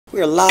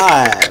We're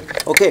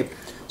live. Okay,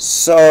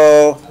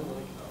 so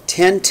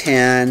 10,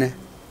 10,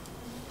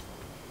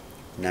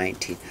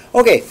 19.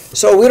 Okay,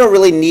 so we don't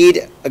really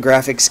need a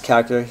graphics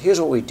calculator. Here's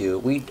what we do.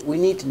 We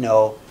need to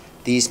know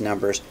these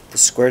numbers: the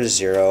square root of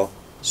 0,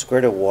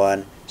 square root of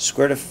 1,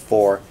 square root of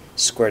 4,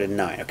 square root of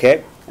 9.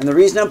 Okay, and the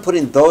reason I'm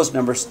putting those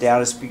numbers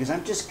down is because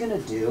I'm just going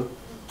to do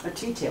a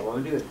t-table.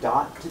 I'm going to do a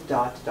dot to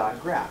dot to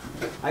dot graph.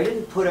 I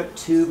didn't put up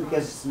 2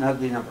 because it's an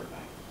ugly number.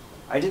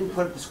 I didn't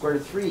put up the square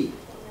root of 3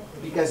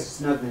 because it's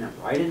an ugly number.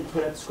 I didn't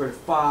put up square root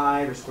of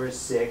 5 or square root of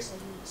 6,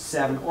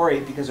 7, or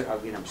 8 because they're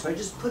ugly numbers. So I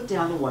just put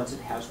down the ones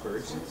that have square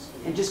roots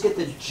and just get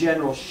the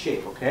general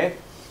shape, okay?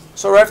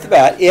 So right off the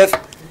bat,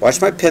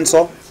 watch my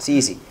pencil, it's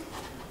easy.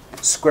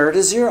 Square root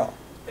of 0.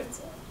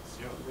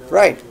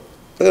 Right,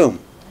 boom.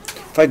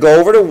 If I go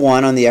over to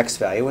 1 on the x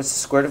value, what's the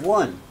square root of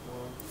 1?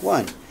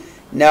 1.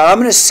 Now I'm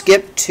going to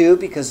skip 2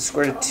 because the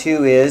square root of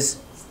 2 it's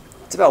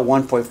about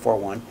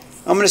 1.41.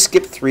 I'm going to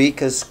skip 3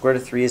 because square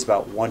root of 3 is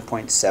about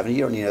 1.7.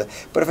 You don't need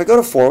that. But if I go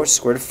to 4, what's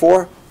square root of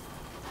 4?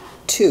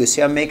 2.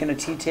 See, I'm making a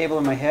t-table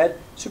in my head.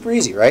 Super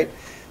easy, right?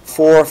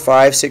 4,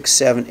 5, 6,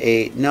 7,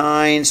 8,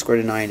 9. Square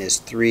root of 9 is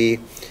 3.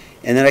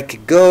 And then I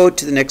could go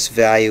to the next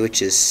value,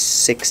 which is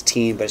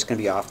 16, but it's going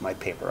to be off my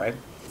paper, right?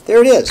 There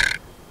it is.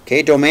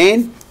 Okay,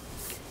 domain.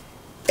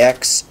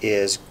 X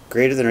is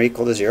greater than or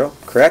equal to 0,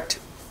 correct?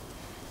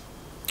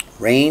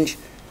 Range.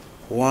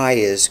 Y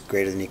is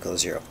greater than or equal to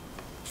 0.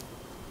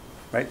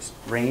 Right?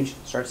 Range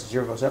starts at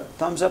 0, goes up.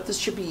 Thumbs up. This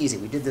should be easy.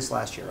 We did this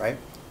last year, right?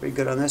 Pretty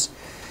good on this.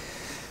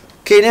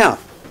 Okay, now,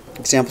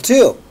 example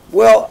 2.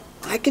 Well,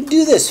 I can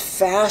do this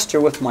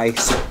faster with my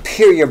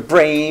superior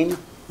brain,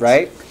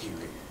 right,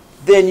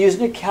 than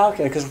using a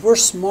calculator because we're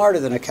smarter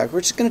than a calculator.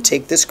 We're just going to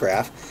take this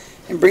graph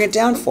and bring it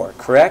down for it,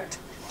 correct?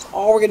 So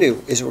all we're going to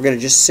do is we're going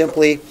to just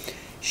simply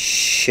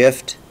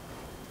shift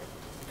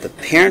the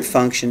parent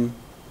function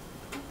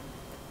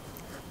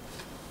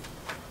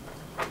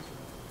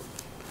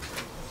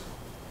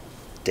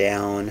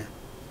down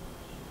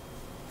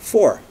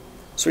 4.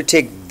 So we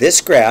take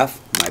this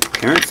graph, my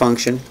parent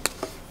function,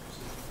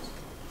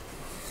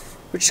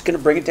 we're just going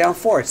to bring it down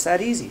 4. It's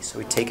that easy. So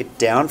we take it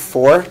down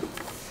 4,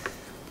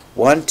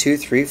 1, 2,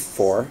 3,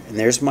 4, and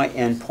there's my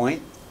endpoint.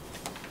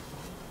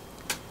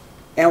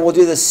 And we'll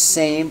do the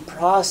same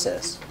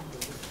process.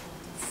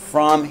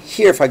 From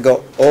here, if I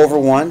go over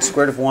 1,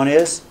 square root of 1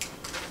 is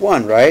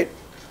 1, right?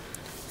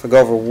 If I go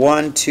over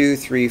 1, 2,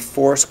 3,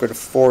 4, square root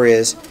of 4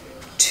 is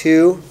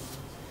 2.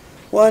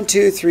 1,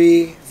 2,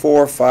 3,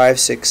 4, 5,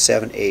 6,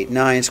 7, 8,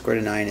 9. Square root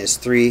of 9 is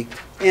 3.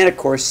 And of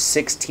course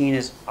 16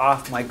 is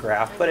off my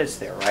graph, but it's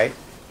there, right?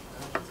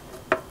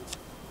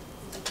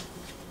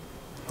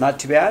 Not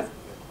too bad.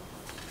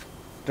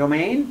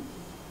 Domain.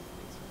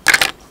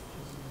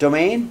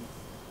 Domain.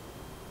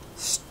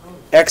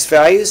 X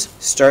values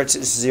starts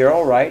at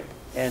 0, right?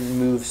 And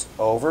moves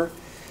over.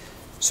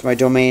 So my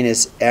domain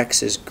is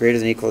x is greater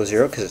than or equal to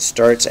 0 because it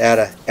starts at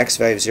a x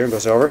value of 0 and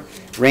goes over.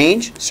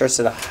 Range starts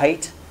at a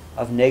height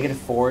of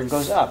 -4 and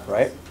goes up,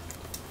 right?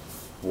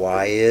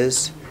 Y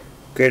is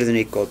greater than or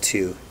equal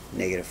to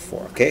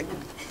 -4, okay?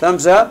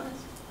 Thumbs up.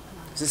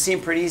 Does this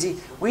seem pretty easy?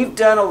 We've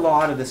done a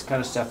lot of this kind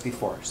of stuff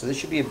before, so this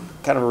should be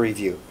kind of a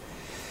review.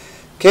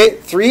 Okay,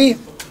 3. Do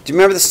you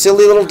remember the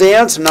silly little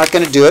dance? I'm not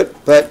going to do it,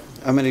 but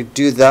I'm going to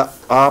do the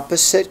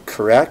opposite,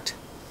 correct?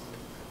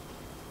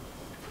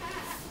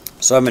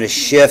 So I'm going to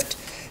shift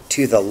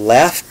to the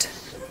left.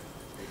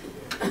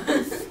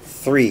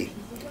 3.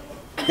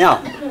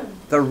 Now,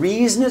 the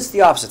reason it's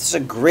the opposite, this is a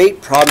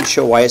great problem to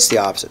show why it's the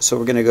opposite. So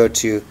we're going to go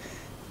to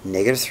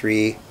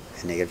 -3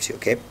 and -2,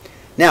 okay?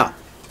 Now,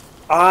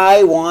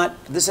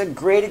 this is a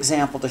great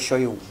example to show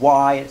you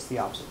why it's the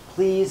opposite.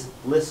 Please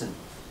listen.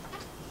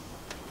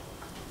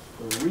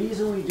 The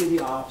reason we do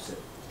the opposite,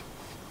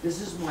 this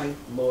is my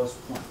lowest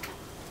point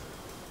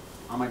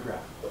on my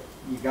graph.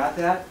 You got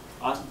that?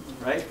 Awesome,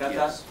 right? Got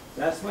that?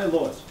 That's my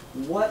lowest.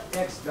 What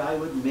x value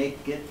would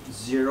make it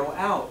 0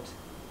 out?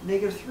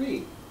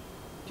 -3.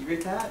 Do you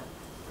get that?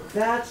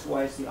 That's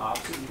why it's the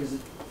opposite, because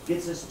it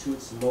gets us to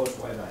its lowest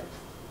y value.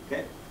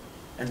 Okay?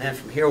 And then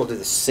from here we'll do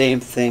the same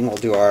thing. We'll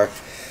do our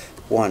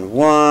 1,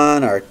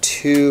 1, our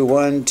 2,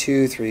 1,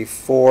 2, 3,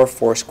 4.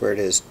 4 squared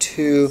is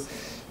 2.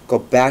 Go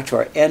back to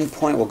our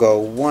endpoint. We'll go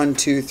 1,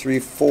 2, 3,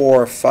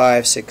 4,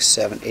 5, 6,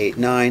 7, 8,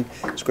 9.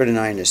 Square root of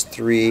 9 is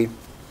 3.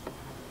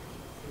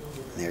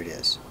 And there it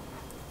is.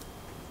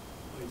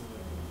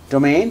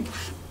 Domain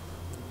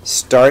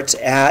starts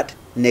at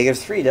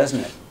 -3, doesn't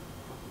it?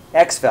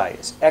 X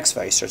values. X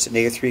value starts at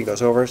 -3 and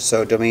goes over.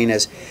 So domain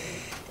is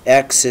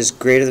x is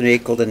greater than or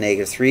equal to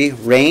 -3.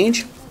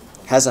 Range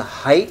has a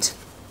height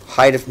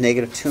of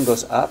 -2 and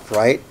goes up,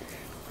 right?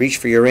 Reach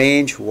for your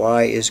range.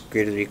 Y is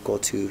greater than or equal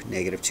to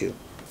 -2.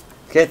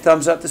 Okay,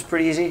 thumbs up. This is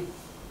pretty easy.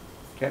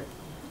 Okay.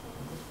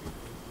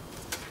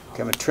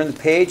 Okay, I'm going to turn the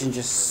page in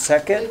just a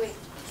second. Wait.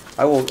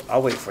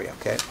 I'll wait for you,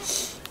 okay?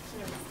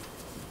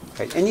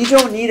 Okay. And you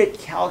don't need a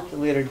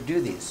calculator to do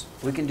these.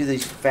 We can do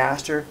these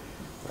faster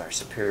with our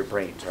superior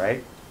brains,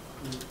 right?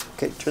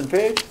 Okay, turn the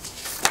page.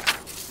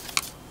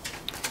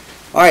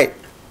 All right,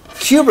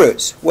 cube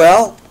roots.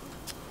 Well,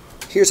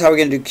 here's how we're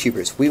going to do cube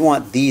roots. We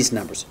want these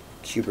numbers.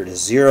 Cube root of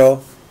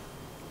 0,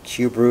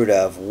 cube root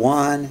of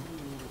 1,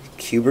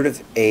 cube root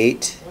of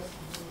 8.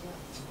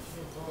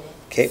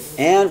 Okay,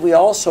 and we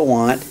also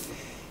want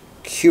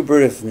cube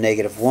root of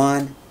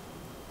 -1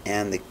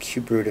 and the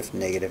cube root of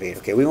 -8.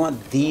 Okay, we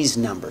want these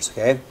numbers,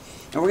 okay?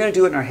 And we're going to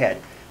do it in our head.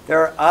 There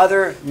are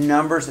other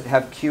numbers that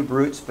have cube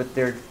roots, but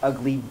they're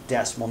ugly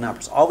decimal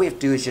numbers. All we have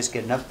to do is just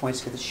get enough points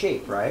to get the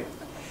shape, right?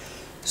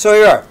 So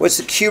here are. What's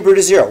the cube root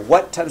of 0?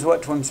 What times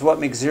what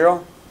makes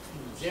 0?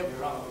 0.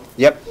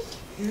 Yep.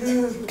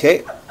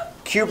 Okay.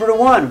 Cube root of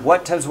 1.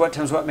 What times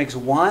what makes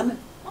 1?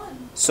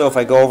 1. So if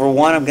I go over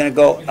 1, I'm going to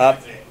go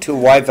up to a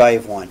y value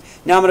of 1.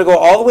 Now I'm going to go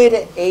all the way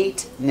to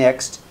 8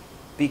 next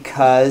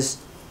because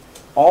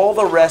all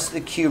the rest of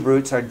the cube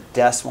roots are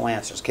decimal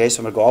answers. Okay, so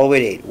I'm going to go all the way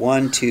to 8.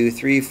 1, 2,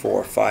 3,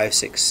 4, 5,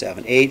 6,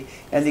 7, 8.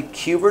 And the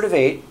cube root of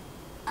 8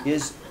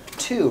 is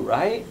 2,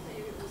 right?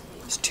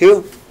 It's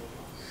 2.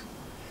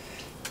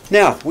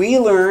 Now, we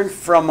learned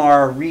from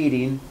our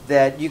reading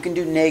that you can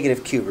do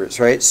negative cube roots,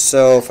 right?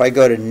 So if I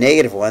go to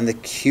 -1, the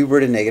cube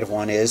root of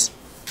 -1 is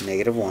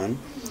 -1,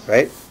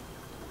 right?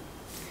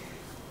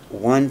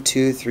 1,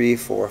 2, 3,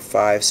 4,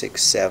 5,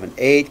 6, 7,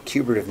 8.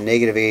 Cube root of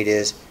 -8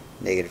 is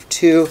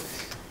 -2.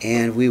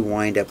 And we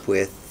wind up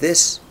with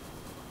this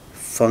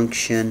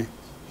function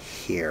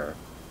here.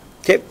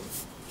 Okay.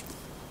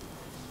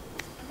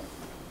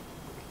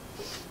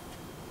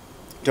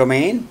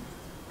 Domain?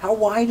 How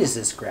wide is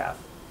this graph?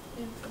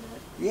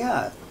 Infinite.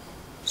 Yeah.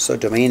 So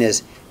domain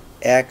is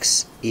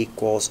x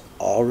equals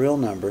all real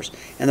numbers.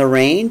 And the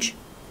range?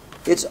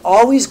 It's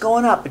always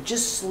going up, but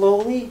just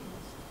slowly.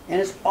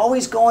 And it's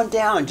always going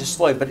down, just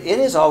slowly. But it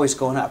is always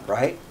going up,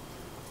 right?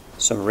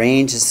 So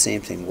range is the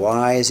same thing.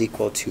 Y is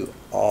equal to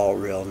all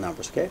real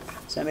numbers. Okay?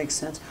 Does that make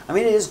sense? I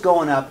mean, it is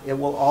going up. It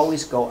will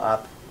always go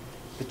up,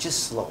 but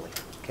just slowly.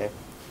 Okay?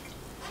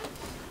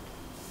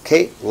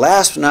 Okay,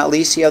 last but not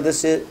least, see how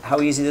this is, how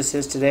easy this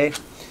is today?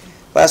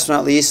 Last but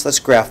not least, let's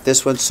graph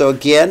this one. So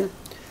again,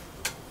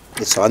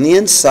 it's on the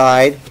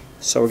inside,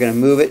 so we're going to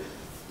move it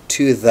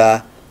to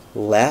the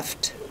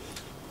left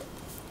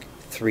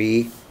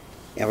 3,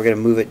 and we're going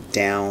to move it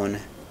down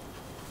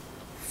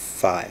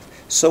 5.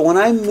 So when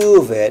I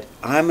move it,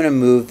 I'm going to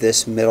move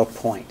this middle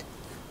point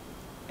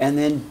and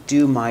then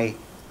do my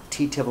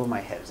t-table in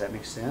my head. Does that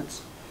make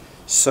sense?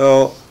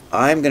 So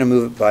I'm going to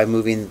move it by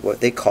moving what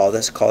they call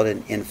this, called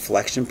an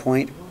inflection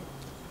point.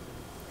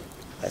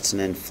 That's an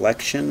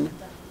inflection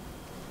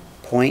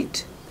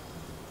point.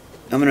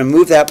 I'm going to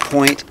move that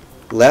point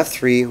left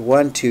 3,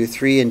 1, 2,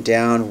 3, and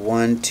down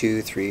 1,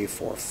 2, 3,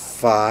 4,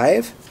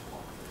 5.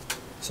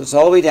 So it's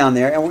all the way down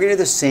there, and we're going to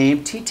do the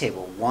same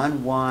t-table.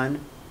 1, 1,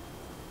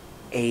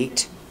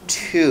 8,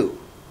 2.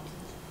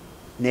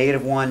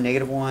 -1,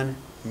 -1,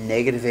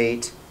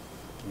 -8,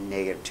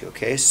 -2.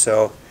 Okay,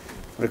 so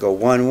I'm going to go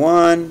 1,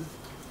 1.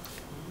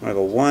 I'm going to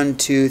go 1,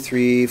 2,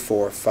 3,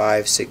 4,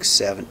 5, 6,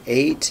 7,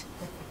 8,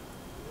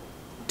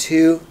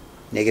 2,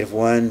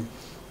 -1,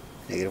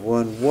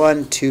 -1,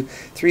 1, 2,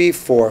 3,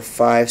 4,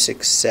 5,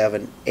 6,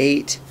 7,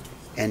 8,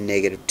 and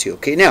 -2.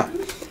 Okay, now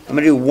I'm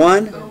going to do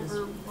 1.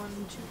 Over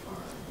 1 too far.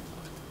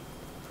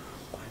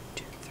 1,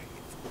 2, 3,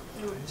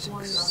 4, 5, 6,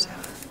 1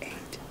 7,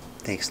 8.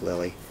 Thanks,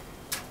 Lily.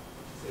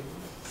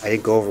 I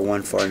didn't go over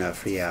 1 far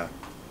enough. Yeah.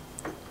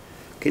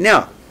 Okay,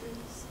 now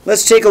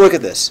let's take a look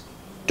at this.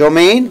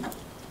 Domain,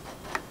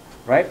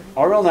 right?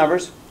 All real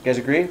numbers. You guys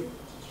agree?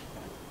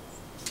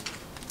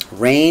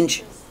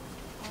 Range,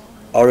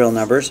 all real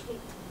numbers.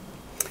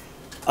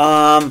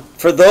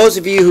 For those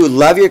of you who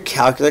love your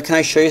calculator, can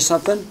I show you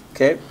something?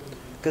 Okay.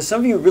 Because some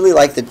of you really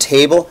like the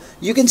table.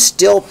 You can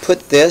still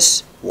put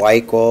this, y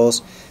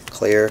equals,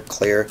 clear,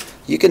 clear.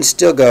 You can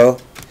still go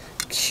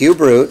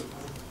cube root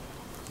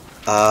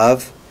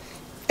of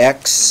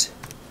x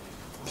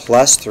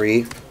plus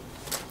 3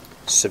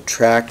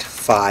 subtract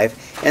 5.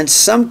 And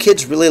some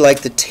kids really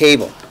like the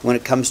table when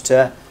it comes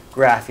to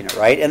graphing it,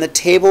 right? And the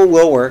table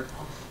will work.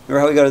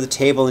 Remember how we go to the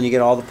table and you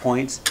get all the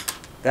points?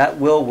 That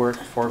will work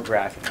for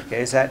graphing.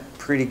 Okay, is that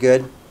pretty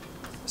good?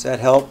 Does that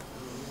help?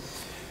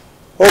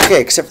 Okay,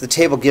 except for the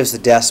table gives the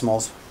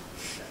decimals,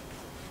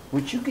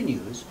 which you can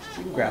use.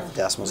 You can graph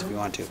the decimals if you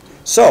want to.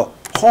 So,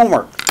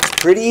 homework.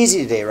 Pretty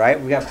easy today, right?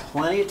 We got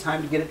plenty of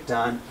time to get it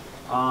done.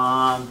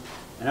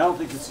 And I don't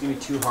think it's going to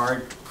be too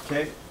hard.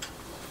 Okay?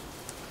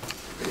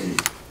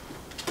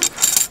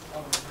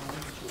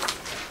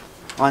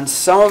 On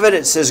some of it,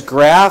 it says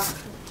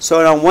graph.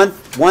 So on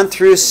 1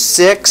 through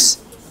 6,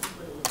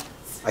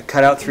 I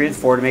cut out 3 and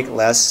 4 to make it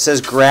less. It says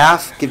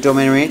graph, give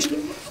domain and range.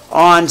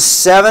 On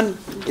 7,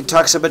 it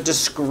talks about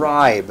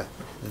describe,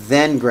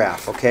 then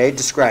graph. Okay?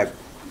 Describe.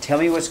 Tell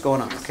me what's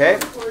going on. Okay?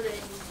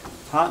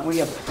 Huh? We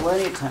have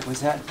plenty of time.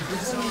 What's that?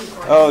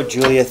 Oh,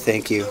 Julia,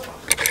 thank you.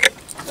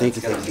 Thank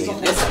you, thank you.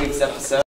 This week's episode.